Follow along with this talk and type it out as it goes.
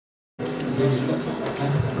In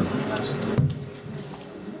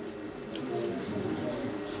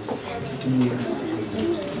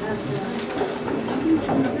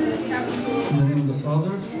the name of the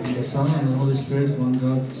Father, and the Son, and the Holy Spirit, one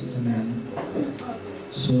God, Amen.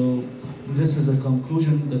 So, this is a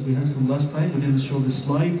conclusion that we had from last time. We didn't show this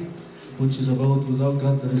slide, which is about without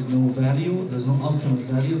God there is no value, there is no ultimate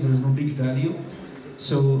value, there is no big value.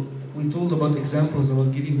 So, we told about examples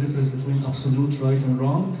about giving difference between absolute right and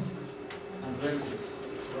wrong,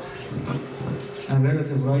 and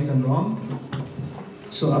relative right and wrong.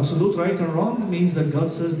 So absolute right and wrong means that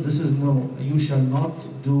God says this is no, you shall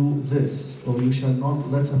not do this, or you shall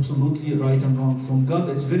not, that's absolutely right and wrong. From God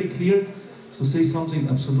it's very clear to say something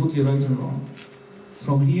absolutely right and wrong.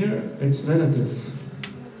 From here it's relative.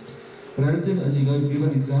 Relative, as you guys give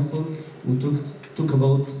an example, we took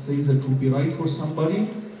about things that could be right for somebody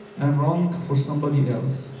and wrong for somebody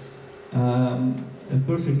else. A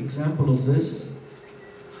perfect example of this,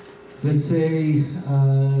 let's say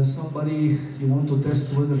somebody, you want to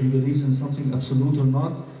test whether he believes in something absolute or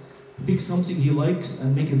not, pick something he likes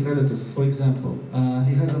and make it relative. For example,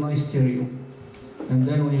 he has a nice stereo, and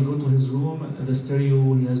then when you go to his room, the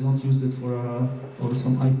stereo, he has not used it for or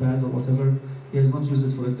some iPad or whatever, he has not used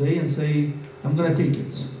it for a day, and say, I'm gonna take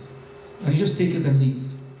it. And you just take it and leave.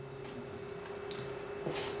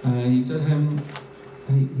 And you tell him,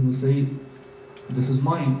 and he will say, this is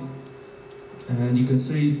mine. And you can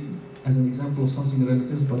say, as an example of something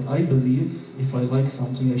relative, but I believe if I like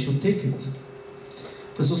something, I should take it.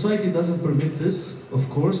 The society doesn't permit this, of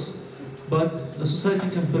course, but the society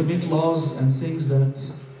can permit laws and things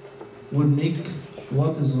that would make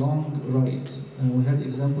what is wrong right. And we had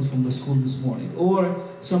examples from the school this morning. Or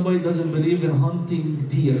somebody doesn't believe in hunting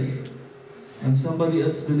deer, and somebody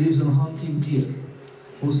else believes in hunting deer.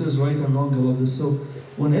 Who says right and wrong about this? So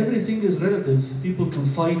when everything is relative, people can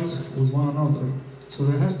fight with one another. So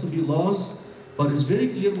there has to be laws, but it's very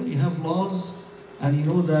clear when you have laws and you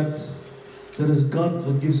know that there is God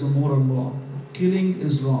that gives a moral law. Killing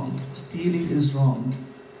is wrong, stealing is wrong,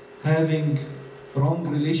 having wrong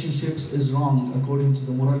relationships is wrong according to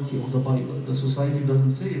the morality of the Bible. The society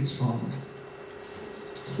doesn't say it's wrong.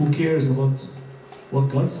 Who cares about what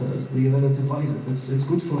God says? They relativize it. It's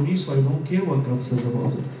good for me, so I don't care what God says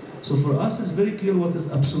about it. So for us, it's very clear what is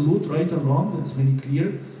absolute right and wrong. It's very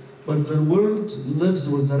clear. But the world lives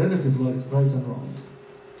with the relative right and wrong.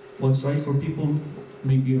 What's right for people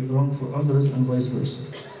may be wrong for others, and vice versa.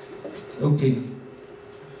 Okay.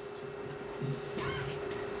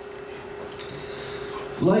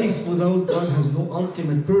 Life without God has no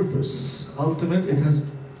ultimate purpose. Ultimate, it has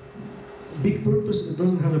big purpose, it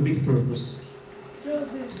doesn't have a big purpose.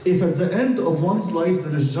 If at the end of one's life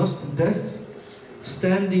there is just death,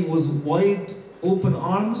 standing with wide open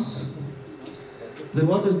arms, then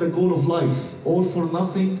what is the goal of life? All for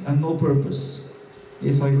nothing and no purpose.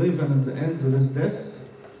 If I live and at the end there is death,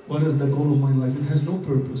 what is the goal of my life? It has no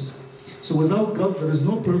purpose. So without God there is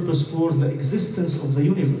no purpose for the existence of the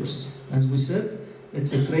universe. As we said,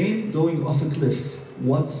 it's a train going off a cliff.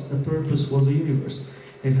 What's the purpose for the universe?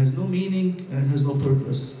 It has no meaning and it has no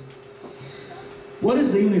purpose. What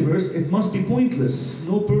is the universe? It must be pointless,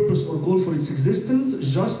 no purpose or goal for its existence,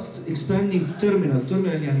 just expanding terminal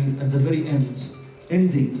يعني at the very end,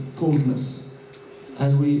 ending, coldness.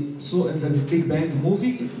 As we saw in the Big Bang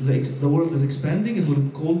movie, the world is expanding, it will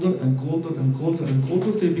be colder and colder and colder and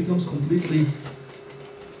colder till it becomes completely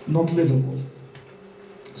not livable.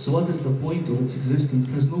 So what is the point of its existence?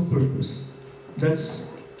 It has no purpose.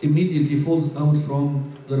 That's immediately falls out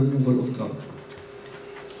from the removal of God.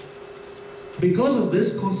 Because of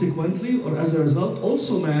this, consequently, or as a result,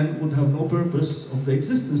 also man would have no purpose of the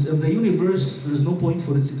existence. If the universe, there is no point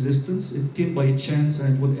for its existence, it came by chance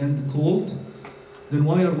and it would end cold, then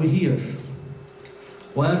why are we here?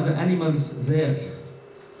 Why are the animals there?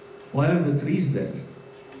 Why are the trees there?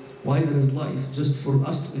 Why there is life? Just for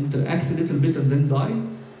us to interact a little bit and then die?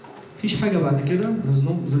 Fish حاجة بعد كده.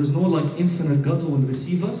 There is no like infinite God who will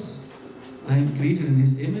receive us. I am created in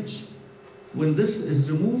His image. When this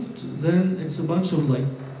is removed, then it's a bunch of like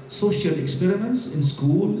social experiments in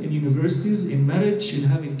school, in universities, in marriage, in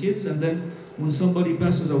having kids, and then when somebody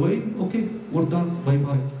passes away, okay, we're done,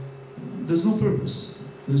 bye-bye. There's no purpose.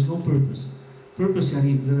 There's no purpose. Purpose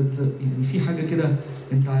يعني في حاجة كده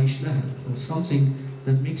أنت عايش لها, or something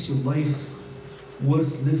that makes your life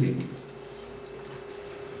worth living.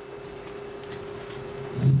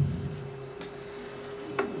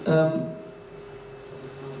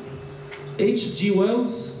 H.G.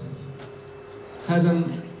 Wells has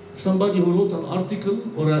somebody who wrote an article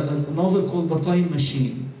or a novel called The Time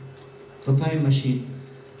Machine. The Time Machine.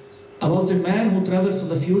 About a man who travels to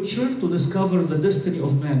the future to discover the destiny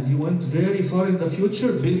of man. He went very far in the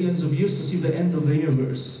future, billions of years, to see the end of the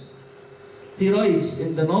universe. He writes,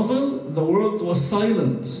 in the novel, the world was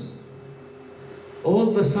silent.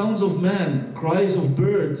 All the sounds of man, cries of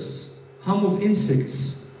birds, hum of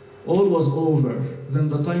insects, all was over. Then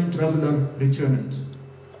the time traveler returned.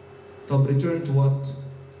 Returned to what?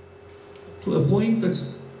 To a point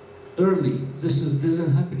that's early. This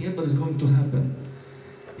isn't happening yet, but it's going to happen.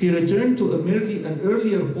 He returned to an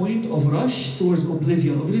earlier point of rush towards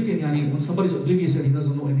oblivion. Oblivion, yani, when somebody's oblivious and he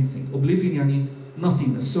doesn't know anything. Oblivion, yani,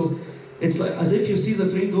 nothingness. So it's like as if you see the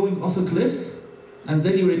train going off a cliff, and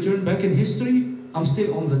then you return back in history. I'm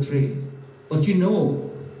still on the train, but you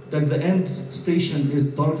know that the end station is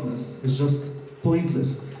darkness. It's just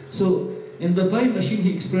pointless. So in the Time Machine,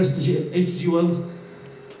 he expressed to H.G. Wells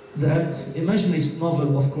that imaginary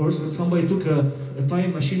novel, of course, that somebody took a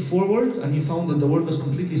time machine forward and he found that the world was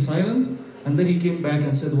completely silent, and then he came back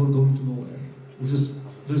and said, we're going to nowhere.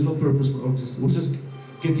 There's no purpose for our existence. We're just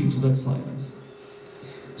getting to that silence.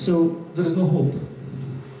 So there is no hope.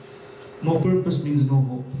 No purpose means no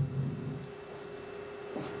hope.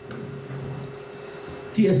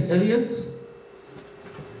 T.S. Eliot,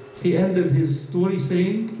 he ended his story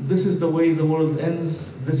saying, this is the way the world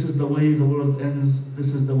ends, this is the way the world ends,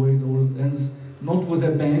 this is the way the world ends. Not with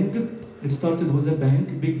a bang. It started with a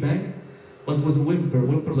bang, big bang, but with a whimper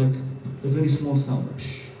like a very small sound,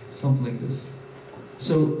 something like this.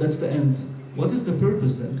 So that's the end. What is the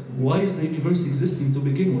purpose then? Why is the universe existing to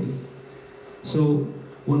begin with? So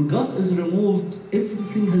when God is removed,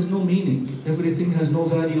 everything has no meaning, everything has no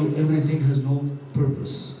value, everything has no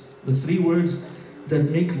purpose. The three words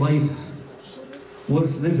that make life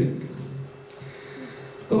worth living.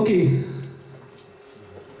 Okay,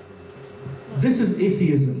 this is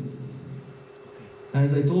atheism.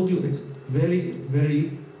 As I told you, it's very,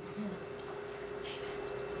 very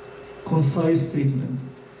concise statement.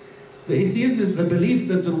 The atheism is the belief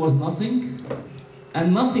that there was nothing,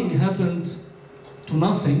 and nothing happened to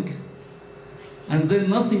nothing, and then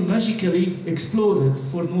nothing magically exploded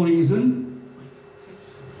for no reason,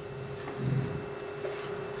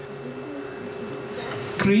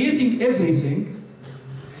 creating everything,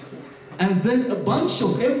 and then a bunch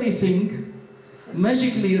of everything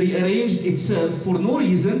magically rearranged itself for no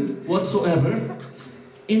reason whatsoever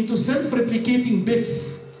into self-replicating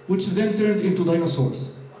bits, which then turned into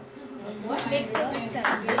dinosaurs. What makes sense?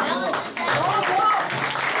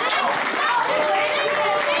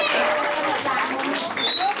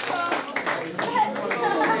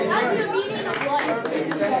 That's the meaning of life.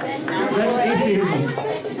 That's atheism.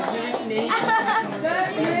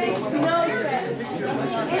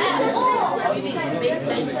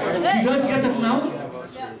 You guys get it now?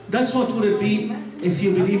 That's what would it be if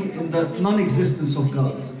you believe in the non-existence of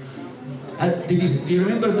God. Do you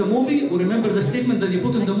remember the movie? Or remember the statement that you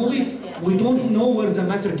put in the movie? We don't know where the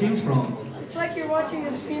matter came from. It's like you're watching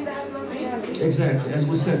a screen that has nothing on it. Exactly. As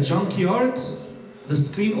we said, junkyard, the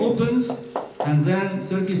screen opens, and then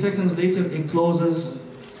 30 seconds later it closes.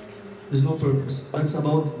 There's no purpose. That's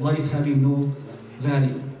about life having no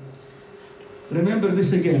value. Remember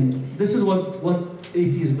this again. This is what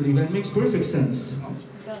atheists believe, and it makes perfect sense.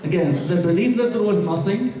 Again, they believe that there was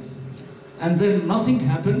nothing, and then nothing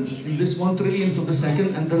happened in this 1/1,000,000th of a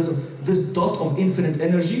second, and there's this dot of infinite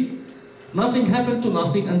energy. Nothing happened to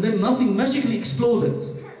nothing, and then nothing magically exploded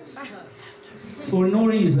for no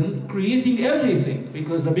reason, creating everything,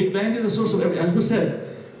 because the Big Bang is the source of everything. As we said,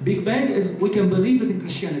 Big Bang is, we can believe it in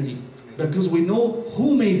Christianity, because we know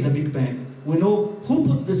who made the Big Bang. We know who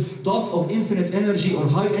put this dot of infinite energy or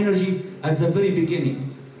high energy at the very beginning.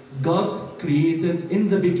 God created, in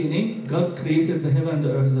the beginning, God created the heaven and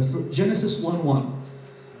the earth. Genesis 1:1.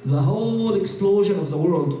 The whole explosion of the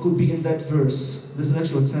world could be in that verse. This is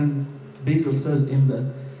actually what St. Basil says in the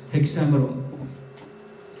Hexameron.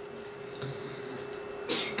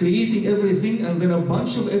 Creating everything, and then a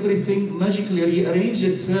bunch of everything magically rearranged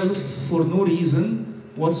itself for no reason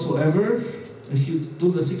whatsoever. If you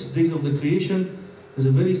do the 6 days of the creation, there's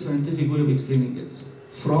a very scientific way of explaining it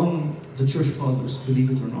from the church fathers, believe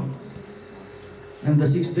it or not. And the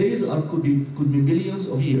 6 days could be billions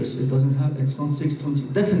of years. It's not 620.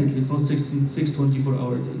 Definitely not 6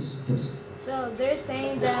 24-hour days. Yes. So they're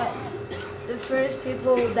saying that the first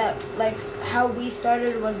people that, like, how we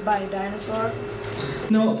started was by dinosaur?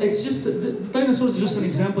 No, it's just the dinosaur is just an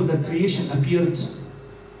example that creation appeared,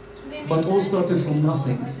 but all started from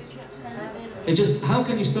nothing. It just, how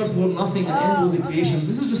can you start from nothing and end with the creation?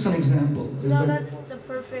 This is just an example. So that's the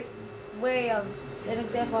perfect way of, an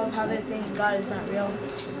example of how they think God is not real.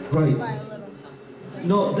 Right. By a little.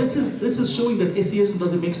 No, this is showing that atheism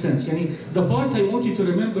doesn't make sense. Yani, the part I want you to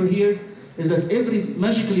remember here is that everything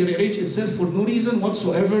magically rearranges itself for no reason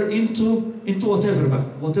whatsoever into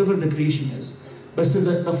whatever the creation is. But so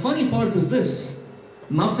the funny part is this: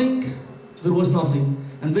 nothing, there was nothing,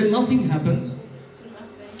 and then nothing happened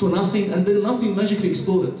to nothing, and then nothing magically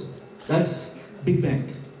exploded. That's Big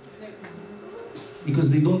Bang. Because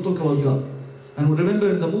they don't talk about God. And remember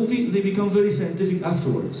in the movie, they become very scientific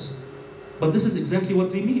afterwards. But this is exactly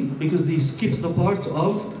what they mean, because they skip the part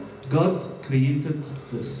of God created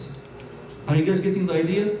this. Are you guys getting the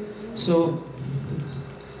idea? So,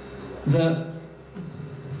 the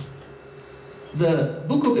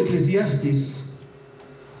book of Ecclesiastes,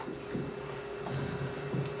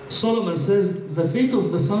 Solomon says, the fate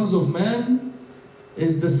of the sons of man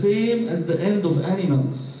is the same as the end of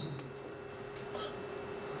animals.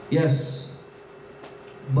 Yes,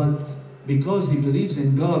 but because he believes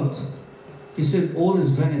in God, he said all is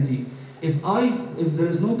vanity. If there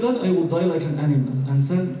is no God, I will die like an animal. And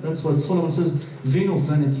that's what Solomon says, vain of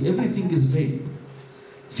vanity. Everything is vain.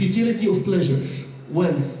 Futility of pleasure,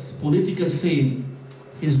 wealth, political fame.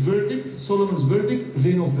 His verdict, Solomon's verdict,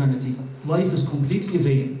 vain of vanity. Life is completely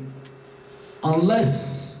vain.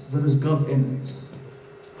 Unless there is God in it.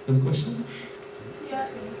 You have a question? Yeah,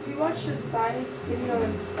 we watched a science video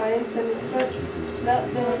on science, and it said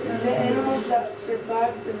that the animals that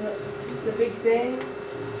survived the Big Bang,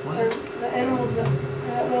 or the animals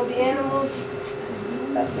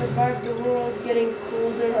that survived the world getting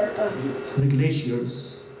colder are us. The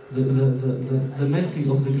glaciers, the melting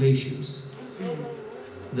of the glaciers,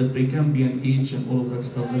 the Precambrian age and all of that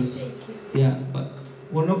stuff is, yeah, but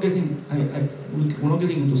we're not getting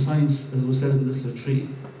into science as we said in this retreat.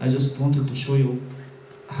 I just wanted to show you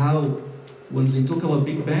how, when they talk about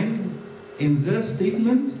Big Bang, in their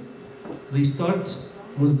statement, they start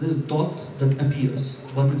with this dot that appears,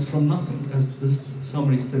 but it's from nothing, as this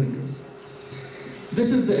summary is telling us.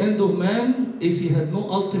 This is the end of man if he had no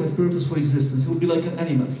ultimate purpose for existence. He would be like an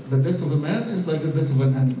animal. The death of a man is like the death of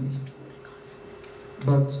an animal.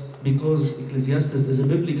 But because Ecclesiastes is a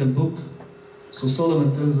biblical book, so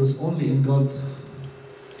Solomon tells us only in God.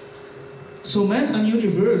 So man and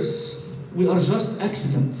universe, we are just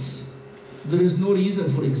accidents. There is no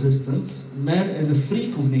reason for existence. Man is a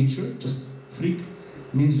freak of nature, just freak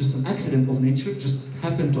means just an accident of nature, just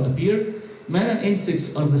happened to appear. Man and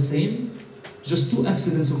insects are the same, just two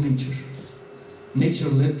accidents of nature. Nature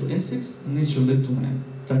led to insects, and nature led to man.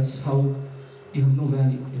 That's how you have no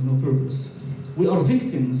value, you have no purpose. We are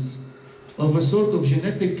victims of a sort of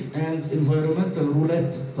genetic and environmental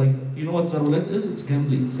roulette. Like, you know what the roulette is? It's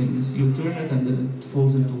gambling things. You turn it and then it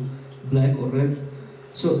falls into black or red.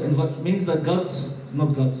 So, and what means that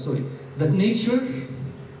that nature,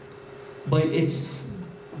 by its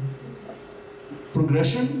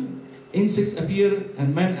progression, insects appear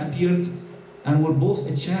and man appeared, and we're both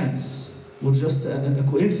a chance. We're just a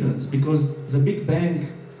coincidence, because the Big Bang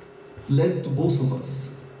led to both of us.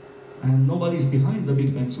 And nobody's behind the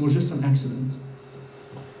Big Bang, so we're just an accident.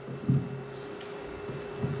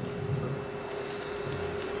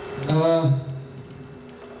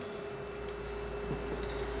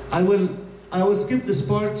 I will skip this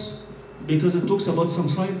part because it talks about some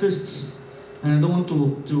scientists, and I don't want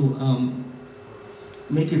to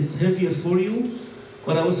make it heavier for you,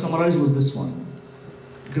 but I will summarize with this one.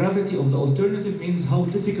 Gravity of the alternative means how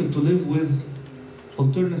difficult to live with.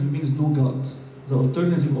 Alternative means no God. The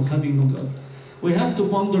alternative of having no God. We have to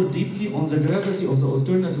ponder deeply on the gravity of the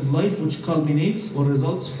alternative life, which culminates or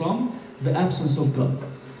results from the absence of God.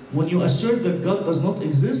 When you assert that God does not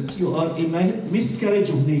exist, you are a miscarriage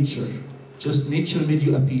of nature. Just nature made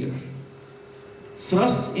you appear.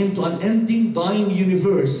 Thrust into an ending, dying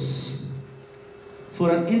universe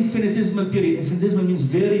for an infinitesimal period. Infinitesimal means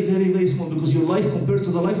very, very, very small, because your life compared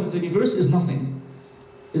to the life of the universe is nothing.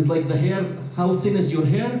 It's like the hair. How thin is your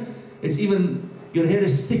hair? It's even, your hair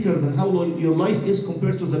is thicker than how long your life is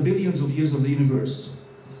compared to the billions of years of the universe,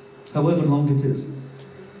 however long it is.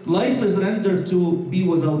 Life is rendered to be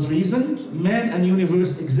without reason. Man and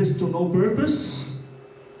universe exist to no purpose,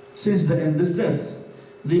 since the end is death.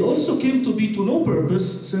 They also came to be to no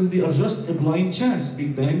purpose, since they are just a blind chance.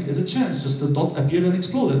 Big Bang is a chance, just a dot appeared and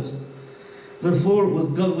exploded. Therefore,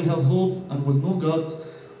 with God we have hope, and with no God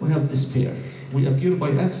we have despair. We appear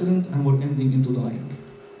by accident, and we're ending into dying.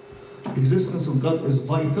 Existence of God is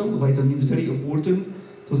vital. Vital means very important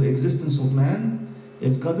to the existence of man.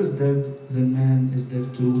 If God is dead, then man is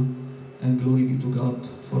dead too, and glory be to God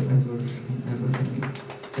forever and ever. Amen.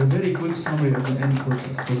 A very quick summary at the end for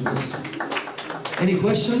this. Any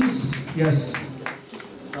questions? Yes.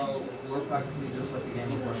 So we're practically just like a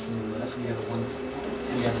game of Russian roulette. We have one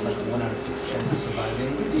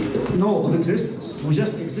know of existence. We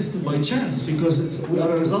just existed by chance because we are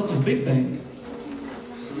a result of Big Bang.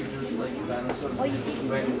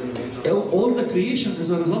 All the creation is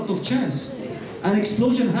a result of chance. An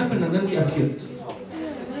explosion happened and then we appeared.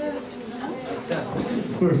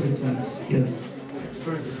 Perfect sense, yes.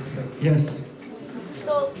 Yes.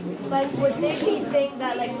 So, like, would they be saying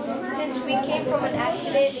that, like, since we came from an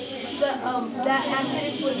accident, that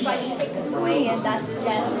accident would try to take us away, and that's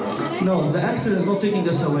death? No, the accident is not taking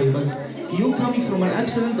us away, but you coming from an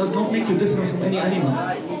accident does not make you different from any animal.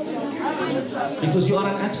 Because you are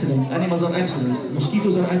an accident. Animals are accidents.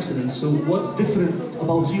 Mosquitoes are accidents. So what's different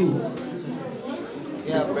about you?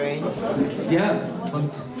 Yeah, brain. Yeah, but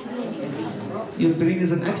your brain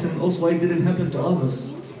is an accident. Also, why it didn't happen to others?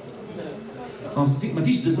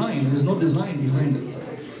 Matish design. There's no design behind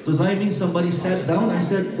it. Design means somebody sat down and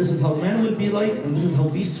said, this is how man will be like, and this is how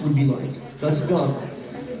beasts will be like. That's God.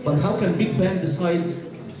 But how can Big Bang decide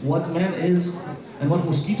what man is and what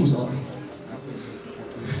mosquitoes are?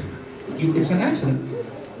 It's an accident.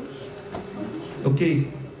 Okay,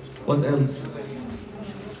 what else?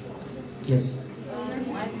 Yes?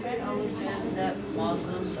 My friend always said that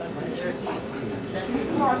Muslims are considered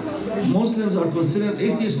atheists. Muslims are considered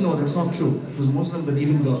atheists? No, that's not true. Because Muslims believe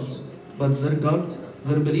in God. But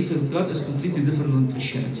their belief in God is completely different than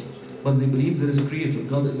Christianity. But they believe there is a creator.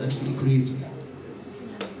 God is actually a creator.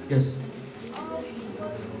 Yes?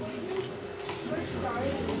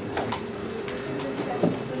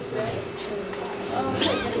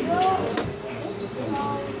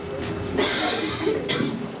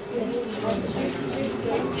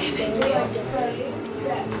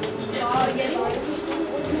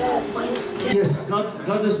 Yes,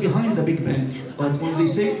 God is behind the Big Bang. But when they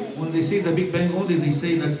say the Big Bang only, they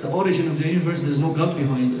say that's the origin of the universe. There's no God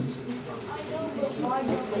behind it.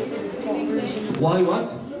 Why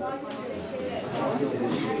what?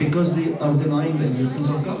 Because they are denying the existence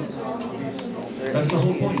of God. That's the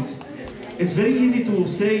whole point. It's very easy to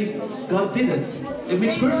say God did it. It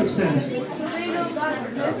makes perfect sense.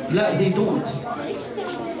 No, they don't.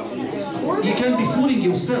 You can be fooling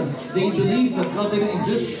yourself. They believe that God didn't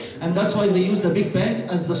exist, and that's why they use the Big Bang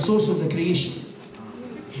as the source of the creation.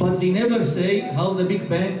 But they never say how the Big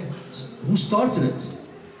Bang, who started it.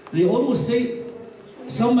 They always say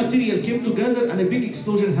some material came together and a big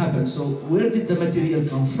explosion happened. So where did the material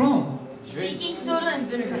come from? Baking soda and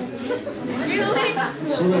vinegar. Really?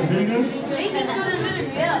 Soda and vinegar? Baking soda and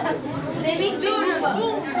vinegar, yeah. They make big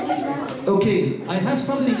boobas. Okay, I have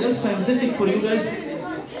something else scientific for you guys.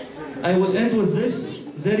 I will end with this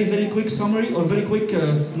very, very quick summary or very quick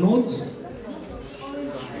note,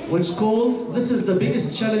 which called, this is the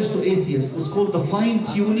biggest challenge to atheists. It's called the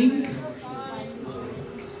fine-tuning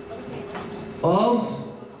of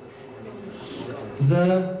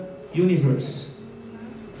the universe.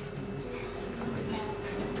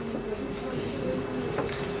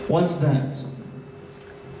 What's that?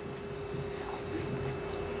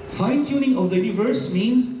 Fine-tuning of the universe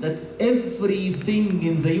means that everything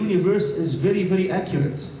in the universe is very, very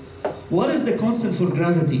accurate. What is the constant for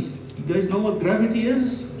gravity? You guys know what gravity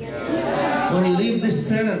is? Yeah. When you leave this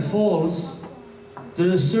pen and falls, there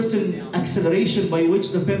is a certain acceleration by which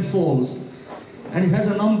the pen falls. And it has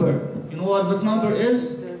a number. You know what that number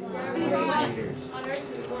is?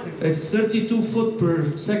 It's 32 foot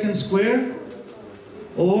per second square,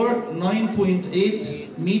 or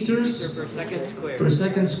 9.8 meters per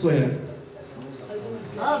second square.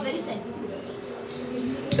 Oh, very simple.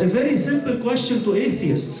 A very simple question to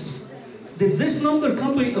atheists. Did this number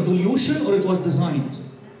come by evolution or it was designed?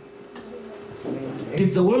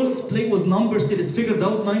 Did the world play with numbers till it figured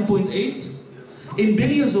out 9.8? In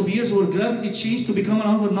billions of years, will gravity change to become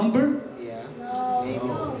another number? Yeah.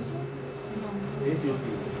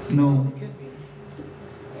 No.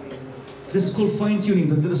 This is called fine-tuning,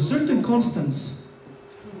 that there are certain constants,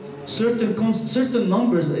 certain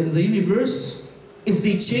numbers in the universe. If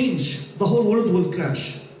they change, the whole world will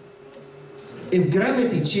crash. If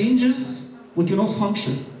gravity changes, we cannot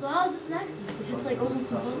function. So how is this next? If it's like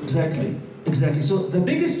almost impossible. Exactly. So the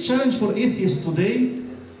biggest challenge for atheists today,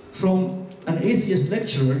 from an atheist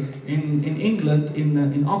lecturer in England,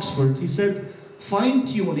 in Oxford, he said,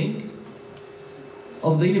 fine-tuning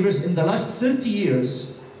of the universe in the last 30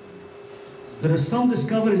 years, there are some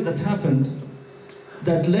discoveries that happened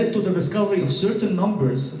that led to the discovery of certain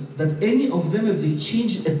numbers that any of them, if they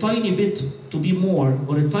change a tiny bit to be more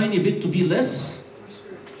or a tiny bit to be less,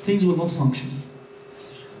 things will not function.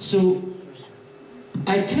 So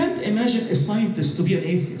I can't imagine a scientist to be an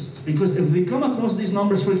atheist, because if they come across these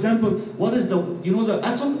numbers, for example, what is the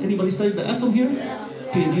atom? Anybody studied the atom here? Yeah.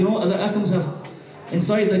 Okay, you know the atoms have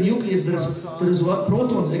Inside the nucleus there is what?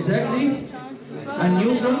 Protons, exactly. And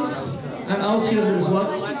neutrons. And out here there is what?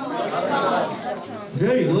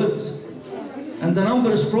 Very good. And the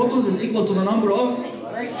number of protons is equal to the number of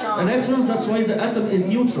electrons. That's why the atom is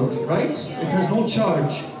neutral, right? It has no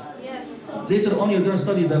charge. Later on you're going to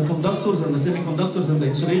study the conductors and the semiconductors and the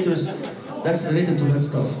insulators. That's related to that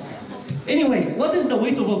stuff. Anyway, what is the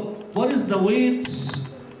weight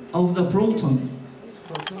of the proton?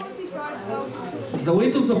 The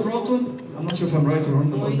weight of the proton, I'm not sure if I'm right or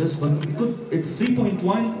wrong about this, but it's 3.1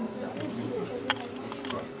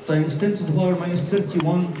 times 10 to the power minus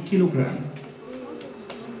 31 kilogram.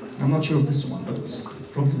 I'm not sure of this one, but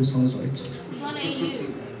probably this one is right. It's not AU.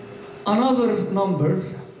 Another number,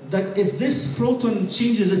 that if this proton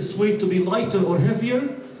changes its weight to be lighter or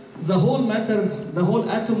heavier, the whole matter, the whole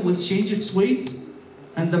atom will change its weight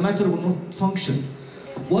and the matter will not function.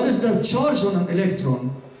 What is the charge on an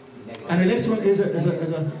electron? An electron is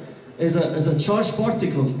a charged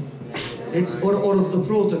particle. It's or of the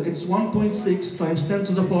proton. It's 1.6 times 10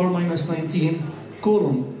 to the power minus 19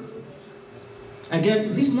 coulomb.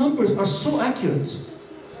 Again, these numbers are so accurate.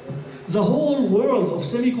 The whole world of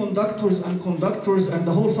semiconductors and conductors and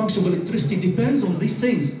the whole function of electricity depends on these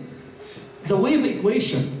things. The wave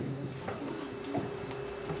equation.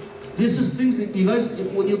 This is things that you guys,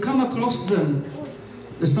 when you come across them,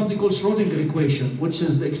 there's something called Schrödinger equation, which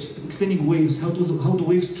is explaining waves, how do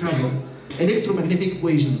waves travel, electromagnetic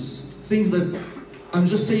equations, things that, I'm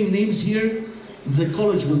just saying names here, the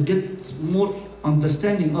college will get more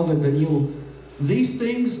understanding of it than you. These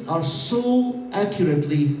things are so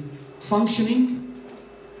accurately functioning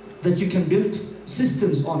that you can build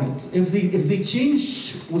systems on it. If they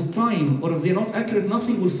change with time, or if they're not accurate,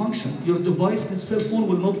 nothing will function. Your device, the cell phone,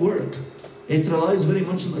 will not work. It relies very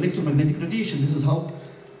much on electromagnetic radiation. This is how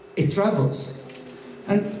it travels.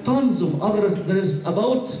 And tons of other, there's a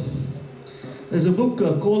book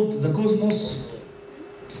called The Cosmos.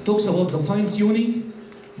 It talks about the fine-tuning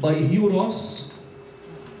by Hugh Ross.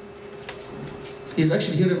 He's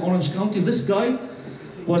actually here in Orange County. This guy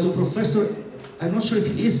was a professor, I'm not sure if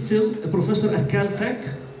he is still a professor at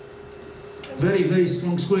Caltech. Very, very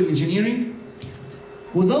strong school in engineering.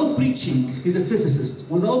 Without preaching, he's a physicist.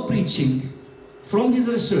 Without preaching, from his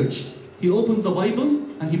research, he opened the Bible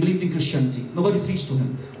and he believed in Christianity. Nobody preached to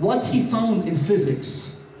him. What he found in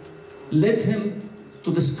physics led him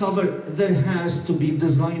to discover there has to be a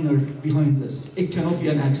designer behind this. It cannot be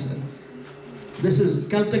an accident.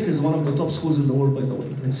 Caltech is one of the top schools in the world, by the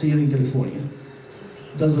way. It's here in California.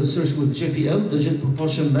 Does research with JPL, the Jet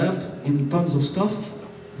Propulsion Lab, in tons of stuff.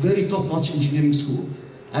 Very top-notch engineering school.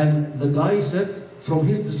 And the guy said, from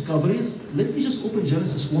his discoveries, let me just open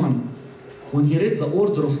Genesis 1. When he read the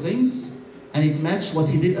order of things, and it matched what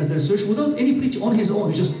he did as the research without any preaching on his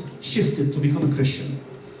own, he just shifted to become a Christian.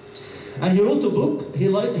 And he wrote a book, he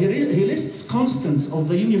lists constants of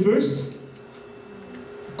the universe,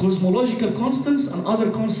 cosmological constants and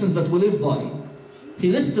other constants that we live by.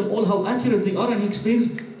 He lists them all, how accurate they are, and he explains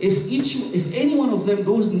if any one of them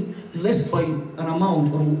goes less by an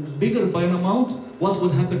amount or bigger by an amount, what will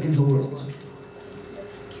happen in the world.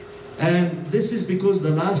 And this is because the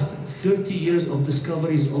last 30 years of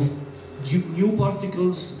discoveries of new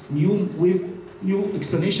particles, new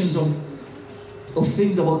explanations of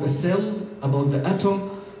things about the cell, about the atom,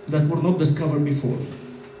 that were not discovered before.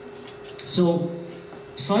 So,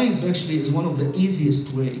 science actually is one of the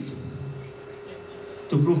easiest ways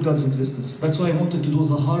to prove God's existence. That's why I wanted to do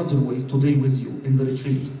the harder way today with you in the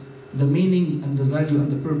retreat. The meaning and the value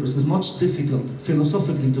and the purpose is much difficult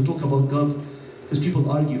philosophically to talk about God because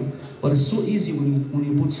people argue. But it's so easy when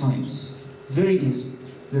you put science. Very easy.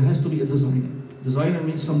 There has to be a designer. Designer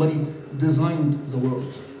means somebody designed the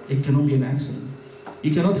world. It cannot be an accident.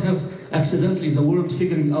 You cannot have accidentally the world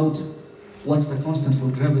figuring out what's the constant for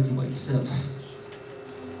gravity by itself.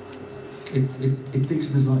 It takes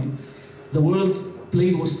design. The world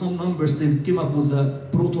played with some numbers. They came up with the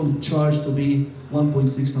proton charge to be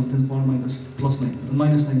 1.6 times 10 to the power minus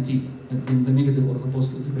 19 in the negative or the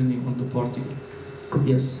positive, depending on the particle.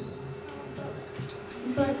 Yes.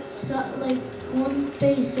 But won't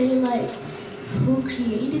they say who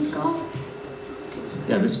created God?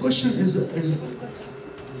 Yeah, this question is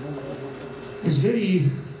very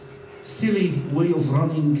silly way of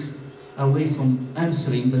running away from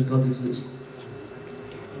answering that God exists.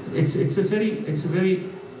 It's a very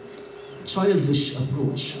childish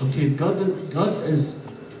approach. Okay, God is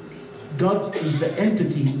the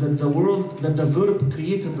entity that the verb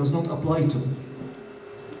created does not apply to.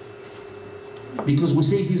 Because we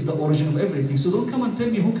say He's the origin of everything. So don't come and tell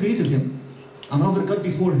me who created Him. another God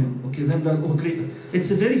before him. Okay, then that it's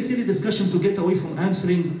a very silly discussion to get away from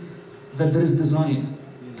answering that there is design.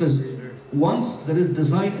 Because once there is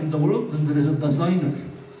design in the world, then there is a designer.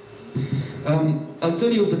 I'll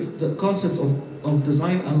tell you the concept of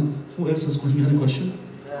design. Who else has a question?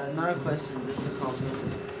 Not a question, just a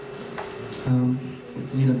compliment.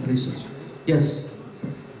 Need an research. Yes,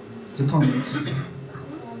 the comment.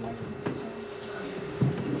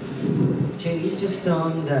 Can you just tell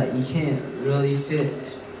him that you can't really fit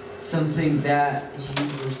something that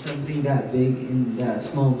huge or something that big in that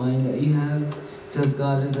small mind that you have? Because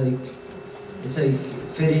God is like, it's like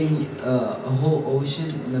fitting a whole ocean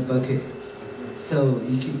in a bucket. So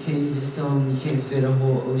can you just tell him you can't fit a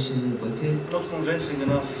whole ocean in a bucket? Not convincing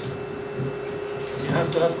enough. You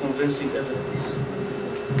have to have convincing evidence.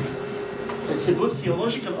 It's a good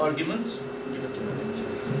theological argument. Give it to me.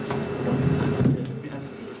 Let me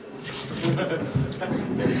answer first.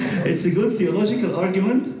 It's a good theological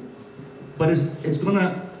argument, but it's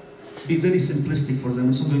gonna be very simplistic for them.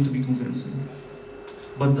 It's not going to be convincing.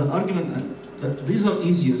 But the argument that these are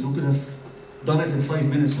easier. We could have done it in 5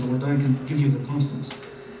 minutes, and we're done. I can give you the constants.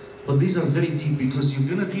 But these are very deep because you're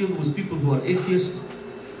gonna deal with people who are atheists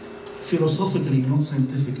philosophically, not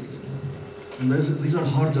scientifically. And these are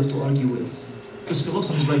harder to argue with. Because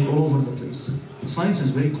philosophy is like all over the place. Science is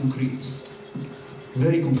very concrete.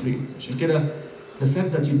 Very concrete. The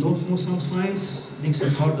fact that you don't know some science makes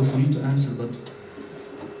it harder for you to answer, but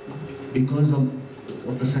because of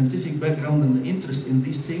the scientific background and the interest in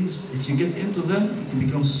these things, if you get into them, you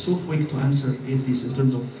become so quick to answer atheists in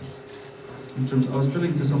terms of I was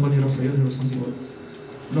telling to somebody, Raphael, or something like,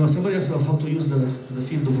 no, somebody asked about how to use the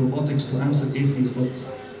field of robotics to answer atheists, but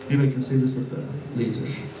maybe I can say this later.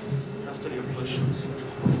 After your questions.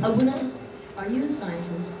 Abuna, are you a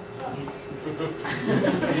scientist?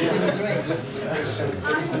 That's right.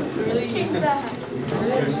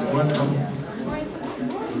 Yes, welcome.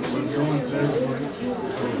 When someone says,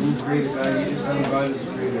 who created God, you just know God is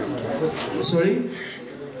the creator. Sorry?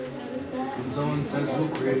 When someone says, who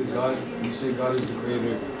created God, you say God is the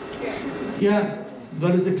creator. Yeah,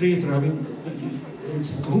 God is the creator. I mean,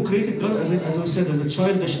 it's who created God, as I said, as a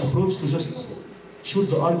childish approach to just shoot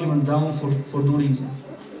the argument down for no reason.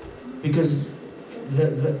 Because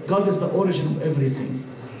God is the origin of everything.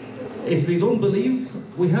 If we don't believe,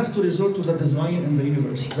 we have to resort to the design in the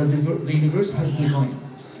universe. The universe has design.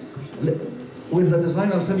 With the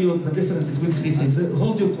design, I'll tell you the difference between three things.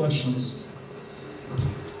 Hold your questions.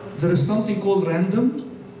 There is something called random,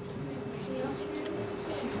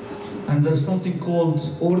 and there's something called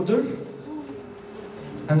order,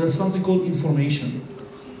 and there's something called information.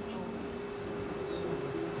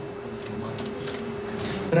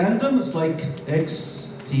 Random is like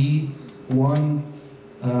X, T, 1,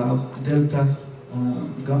 delta,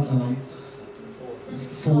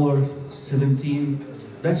 4, 17.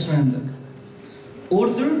 That's random.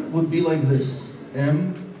 Order would be like this: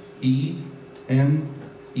 M, E, M,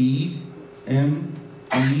 E, M,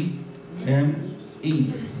 E, M,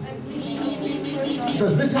 E.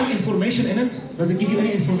 Does this have information in it? Does it give you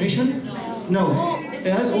any information? No. It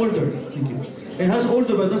has order. Thank you. It has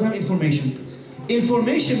order, but it doesn't have information.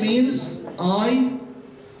 Information means I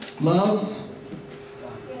love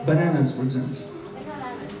bananas, for example.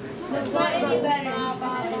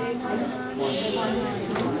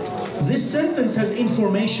 This sentence has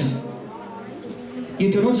information.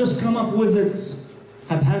 You cannot just come up with it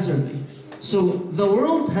haphazardly. So the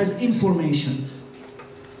world has information.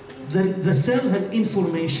 The cell has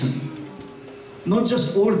information. Not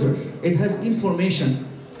just order, it has information.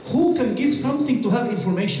 Who can give something to have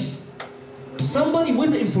information? Somebody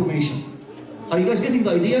with information. Are you guys getting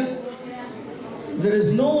the idea? There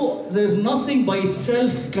is nothing by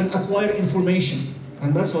itself can acquire information.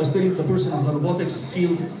 And that's why I was telling the person in the robotics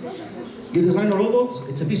field, you design a robot,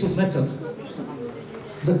 it's a piece of metal.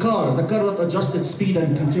 The car that adjusts its speed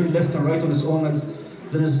and can turn left and right on its own.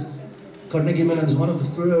 There is Carnegie Mellon is one of the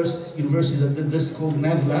first universities that did this, called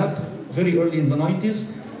Nav Lab, very early in the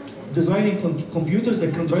 90s, designing computers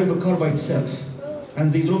that can drive a car by itself.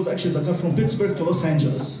 And they drove actually the car from Pittsburgh to Los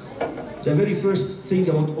Angeles. The very first thing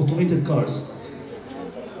about automated cars.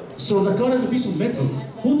 So the car is a piece of metal.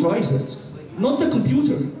 Who drives it? Not the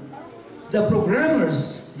computer. The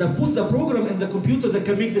programmers that put the program in the computer that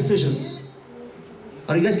can make decisions.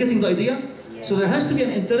 Are you guys getting the idea? So there has to be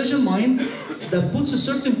an intelligent mind that puts a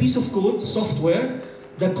certain piece of code, software,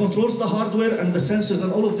 that controls the hardware and the sensors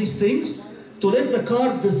and all of these things to let the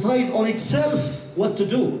car decide on itself what to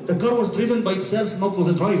do. The car was driven by itself, not with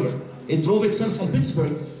a driver. It drove itself from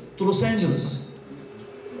Pittsburgh to Los Angeles.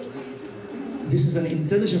 This is an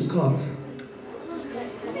intelligent car.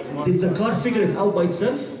 Did the car figure it out by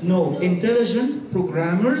itself? No. Intelligent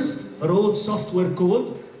programmers wrote software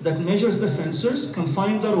code that measures the sensors, can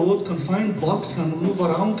find the road, can find blocks, can move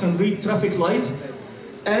around, can read traffic lights,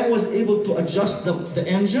 and was able to adjust the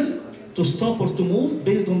engine to stop or to move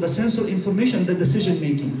based on the sensor information, the decision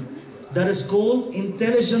making. That is called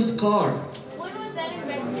intelligent car. When was that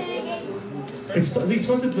invented again? They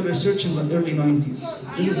started the research in the early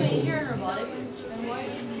 90s. Do you major in robotics?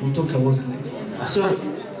 We'll talk about it later. So,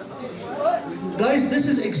 guys, this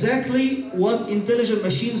is exactly what intelligent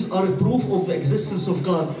machines are a proof of the existence of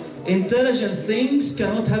God. Intelligent things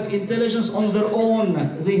cannot have intelligence on their own.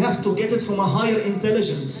 They have to get it from a higher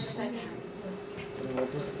intelligence.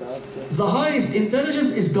 The highest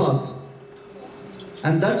intelligence is God.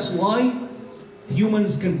 And that's why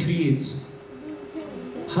humans can create.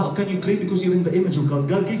 How can you create? Because you're in the image of God.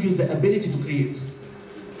 God gave you the ability to create.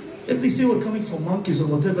 If they say we're coming from monkeys or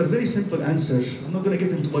whatever, very simple answer. I'm not going to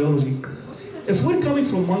get into biology. If we're coming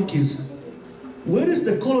from monkeys, where is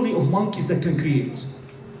the colony of monkeys that can create?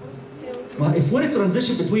 If we're a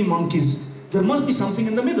transition between monkeys, there must be something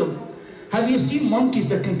in the middle. Have you seen monkeys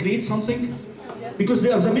that can create something? Because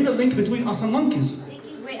they are the middle link between us and monkeys.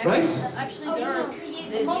 Right? Actually, there are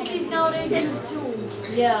monkeys nowadays use tools.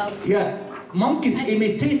 Yeah. Yeah. Monkeys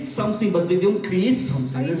imitate something, but they don't create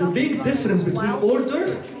something. There's a big difference between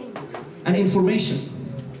order and information.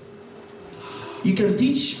 You can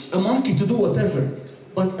teach a monkey to do whatever,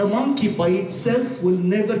 but a monkey by itself will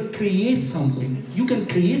never create something. You can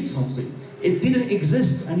create something. It didn't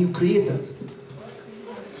exist and you created.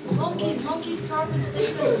 Monkeys sharpen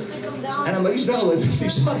sticks and stick them down. And I'm ماليش دعوة if they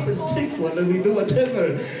sharpen sticks or they do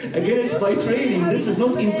whatever. Again, it's by training. This is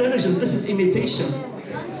not intelligence, this is imitation.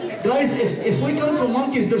 Guys, if we come from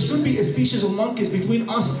monkeys, there should be a species of monkeys between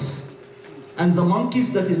us and the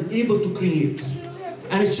monkeys that is able to create.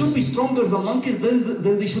 And it should be stronger than monkeys,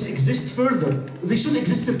 then they should exist further. They should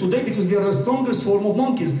exist today because they are the strongest form of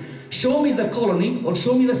monkeys. Show me the colony or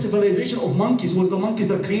show me the civilization of monkeys where the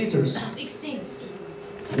monkeys are creators. Extinct.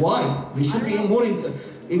 Why? They should be more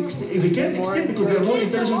they can't extinct because they are more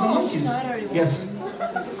intelligent than monkeys. Yes.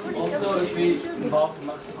 Also, if we involve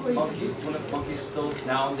monkeys, wouldn't monkeys still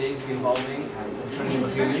nowadays be evolving and turning into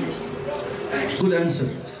humans? Good answer.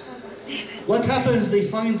 What happens, they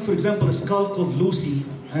find, for example, a skull called Lucy,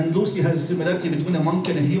 and Lucy has a similarity between a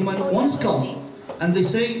monkey and a human, one skull. And they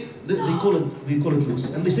say, they call it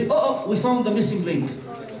Lucy. And they say, oh, we found the missing link.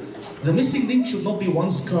 The missing link should not be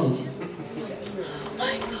one skull.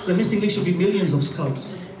 The missing link should be millions of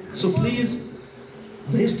skulls. So please,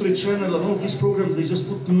 the History Channel and all of these programs, they just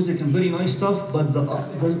put music and very nice stuff, but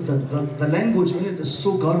the language in it is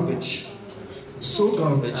so garbage. So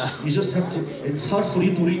garbage. You just have to, it's hard for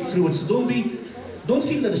you to read through it. So don't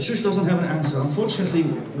feel that the church doesn't have an answer. Unfortunately,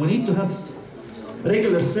 we need to have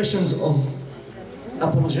regular sessions of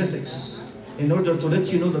apologetics in order to let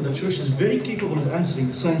you know that the church is very capable of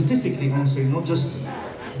answering, scientifically answering, not just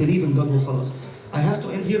believe in God will follow us. I have to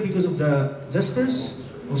end here because of the Vespers,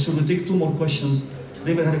 or should we take two more questions?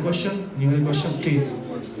 David had a question, you had a question? Okay.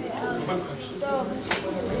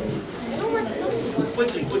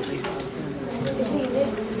 Quickly.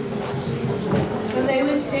 So they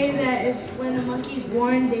would say that if when a monkey's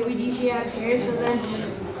born, they would usually have hair. So then,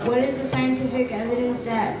 what is the scientific evidence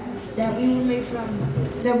that we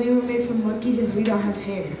were made from monkeys if we don't have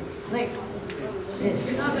hair? Like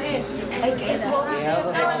this. They have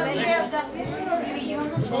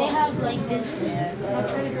like this hair.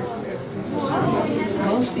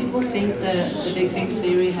 Most people think that the Big Bang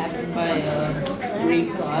Theory happened by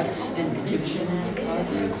Greek gods and Egyptian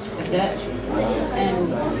gods. Is that?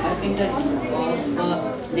 And I think that's false,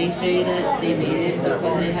 but they say that they made it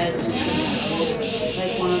because they had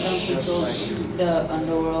like one of them controlled the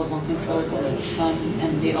underworld, one controlled the sun,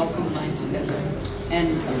 and they all combined together.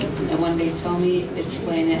 And when they tell me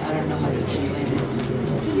explain it, I don't know how to explain it.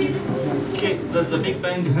 Okay, the Big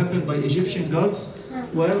Bang happened by Egyptian gods.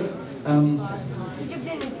 Well,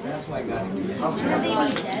 That's why God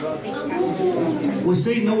we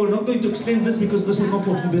say no, we're not going to explain this because this is not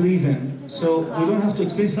what we believe in. So we don't have to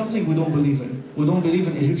explain something we don't believe in. We don't believe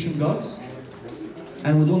in Egyptian gods,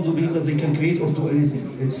 and we don't believe that they can create or do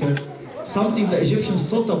anything. It's something the Egyptians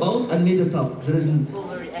thought about and made it up. There isn't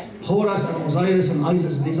Horus and Osiris and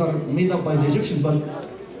Isis, these are made up by the Egyptians, but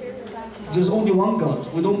there's only one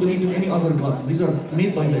God. We don't believe in any other God. These are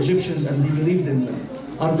made by the Egyptians and they believed in them.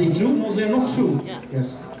 Are they true? No, they're not true.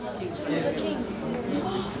 Yes. If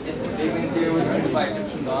the Big Bang Theory was made by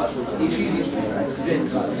Egyptian gods, Egypt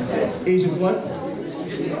exist. Egypt what?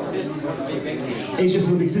 exist before the Big Bang Theory? Asia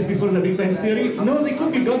would exist before the Big Bang Theory? No, they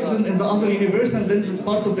could be gods in the other universe, and then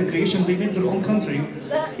part of the creation they made their own country.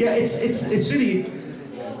 Yeah, it's really,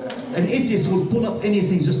 an atheist would pull up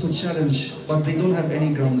anything just to challenge, but they don't have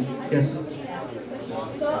any ground. Yes?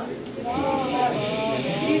 So,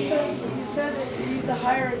 Jesus, you said that he's a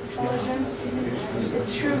higher intelligence.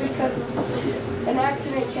 It's true because an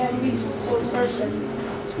accident can be so perfect.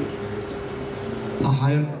 A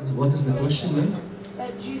higher, what is the question then?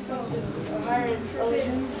 That Jesus is a higher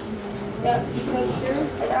intelligence. Yeah, because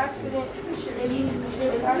an accident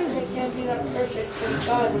can't be that perfect, so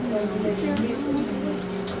God is going to make it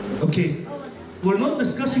reasonable. Okay, we're not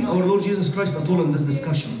discussing our Lord Jesus Christ at all in this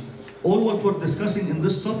discussion. All what we're discussing in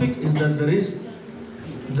this topic is that there is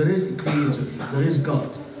a creator, there is God.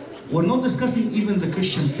 We're not discussing even the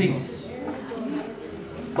Christian faith.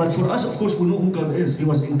 But for us, of course, we know who God is. He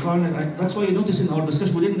was incarnate. That's why you notice in our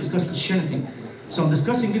discussion, we didn't discuss Christianity. So I'm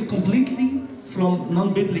discussing it completely from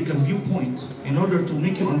non-biblical viewpoint in order to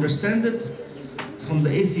make you understand it from the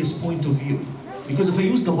atheist point of view. Because if I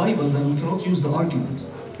use the Bible, then we cannot use the argument.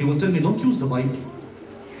 He will tell me, don't use the Bible.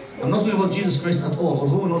 I'm not talking about Jesus Christ at all,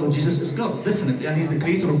 although we know that Jesus is God, definitely, and He's the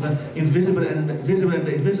creator of the invisible and the visible and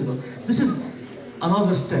the invisible. This is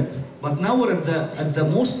another step. But now we're at the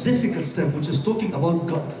most difficult step, which is talking about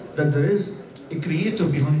God, that there is a creator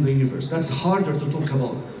behind the universe. That's harder to talk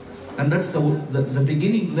about. And that's the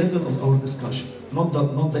beginning level of our discussion, not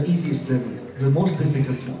the easiest level, the most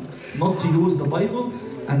difficult one. Not to use the Bible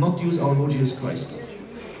and not to use our Lord Jesus Christ,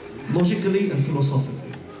 logically and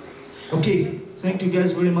philosophically. Okay, thank you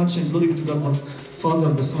guys very much, and glory be to God, the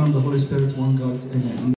Father, the Son, the Holy Spirit, one God. Amen.